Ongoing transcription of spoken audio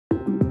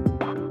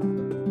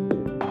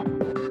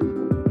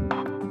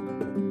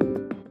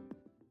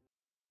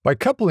By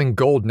coupling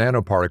gold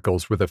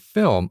nanoparticles with a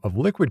film of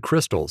liquid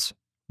crystals,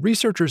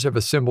 researchers have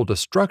assembled a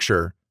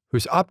structure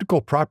whose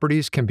optical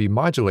properties can be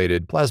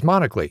modulated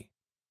plasmonically.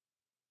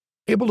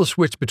 Able to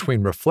switch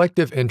between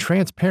reflective and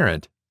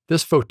transparent,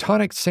 this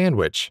photonic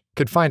sandwich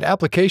could find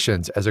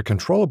applications as a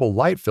controllable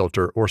light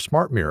filter or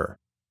smart mirror.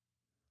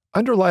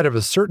 Under light of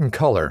a certain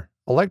color,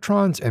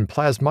 electrons and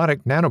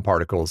plasmonic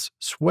nanoparticles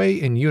sway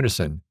in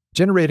unison,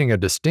 generating a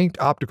distinct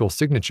optical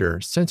signature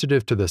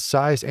sensitive to the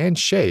size and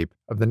shape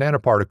of the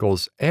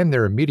nanoparticles and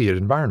their immediate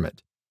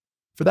environment.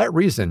 For that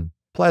reason,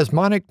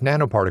 plasmonic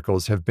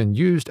nanoparticles have been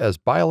used as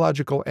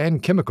biological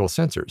and chemical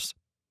sensors.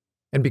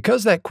 And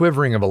because that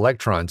quivering of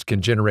electrons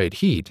can generate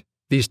heat,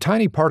 these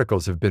tiny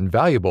particles have been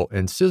valuable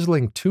in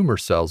sizzling tumor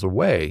cells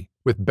away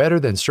with better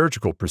than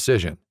surgical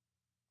precision.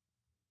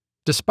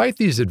 Despite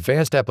these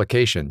advanced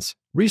applications,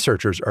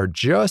 researchers are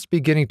just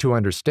beginning to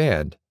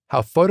understand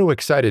how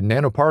photo-excited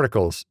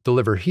nanoparticles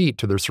deliver heat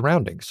to their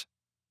surroundings.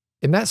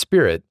 In that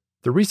spirit,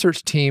 the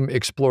research team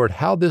explored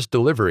how this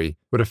delivery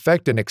would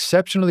affect an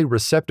exceptionally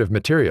receptive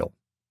material,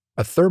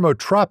 a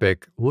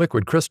thermotropic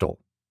liquid crystal.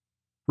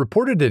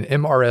 Reported in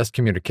MRS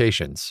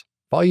Communications,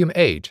 Volume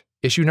 8,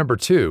 Issue Number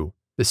 2,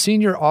 the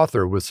senior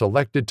author was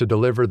selected to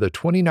deliver the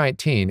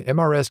 2019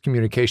 MRS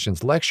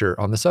Communications lecture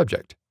on the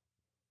subject.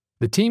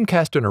 The team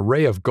cast an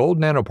array of gold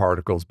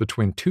nanoparticles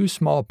between two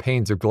small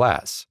panes of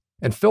glass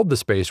and filled the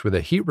space with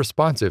a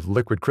heat-responsive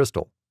liquid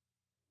crystal.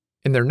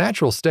 In their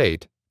natural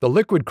state, the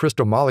liquid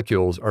crystal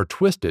molecules are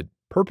twisted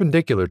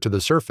perpendicular to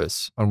the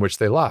surface on which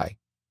they lie.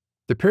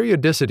 The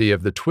periodicity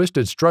of the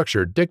twisted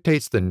structure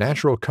dictates the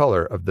natural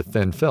color of the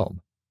thin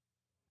film.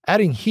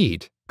 Adding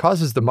heat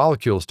causes the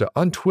molecules to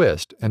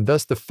untwist and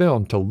thus the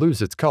film to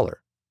lose its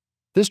color.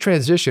 This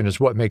transition is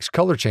what makes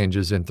color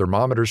changes in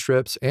thermometer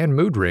strips and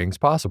mood rings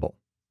possible.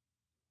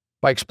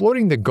 By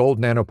exploiting the gold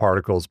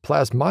nanoparticles'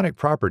 plasmonic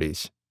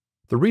properties,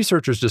 the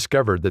researchers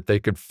discovered that they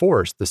could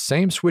force the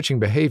same switching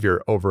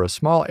behavior over a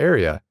small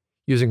area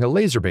using a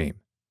laser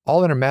beam,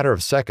 all in a matter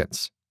of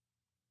seconds.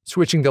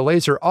 Switching the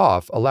laser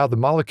off allowed the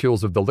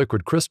molecules of the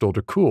liquid crystal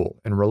to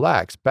cool and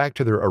relax back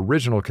to their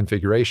original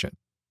configuration.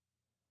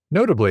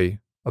 Notably,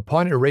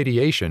 upon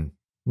irradiation,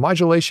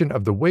 modulation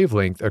of the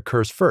wavelength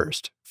occurs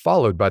first,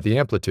 followed by the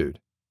amplitude.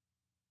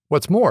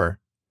 What's more,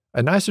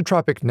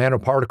 anisotropic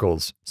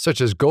nanoparticles, such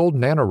as gold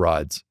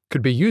nanorods,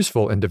 could be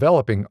useful in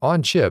developing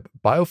on-chip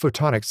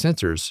biophotonic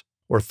sensors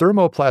or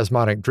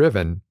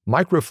thermoplasmonic-driven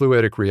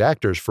microfluidic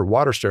reactors for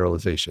water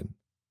sterilization.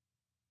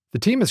 The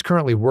team is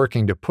currently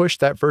working to push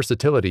that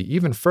versatility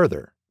even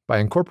further by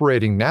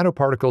incorporating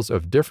nanoparticles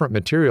of different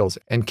materials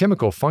and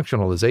chemical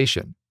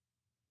functionalization.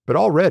 But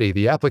already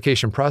the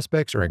application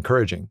prospects are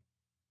encouraging.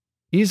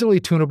 Easily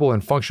tunable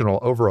and functional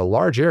over a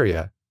large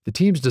area, the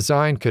team's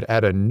design could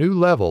add a new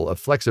level of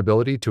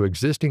flexibility to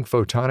existing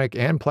photonic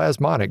and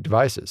plasmonic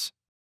devices.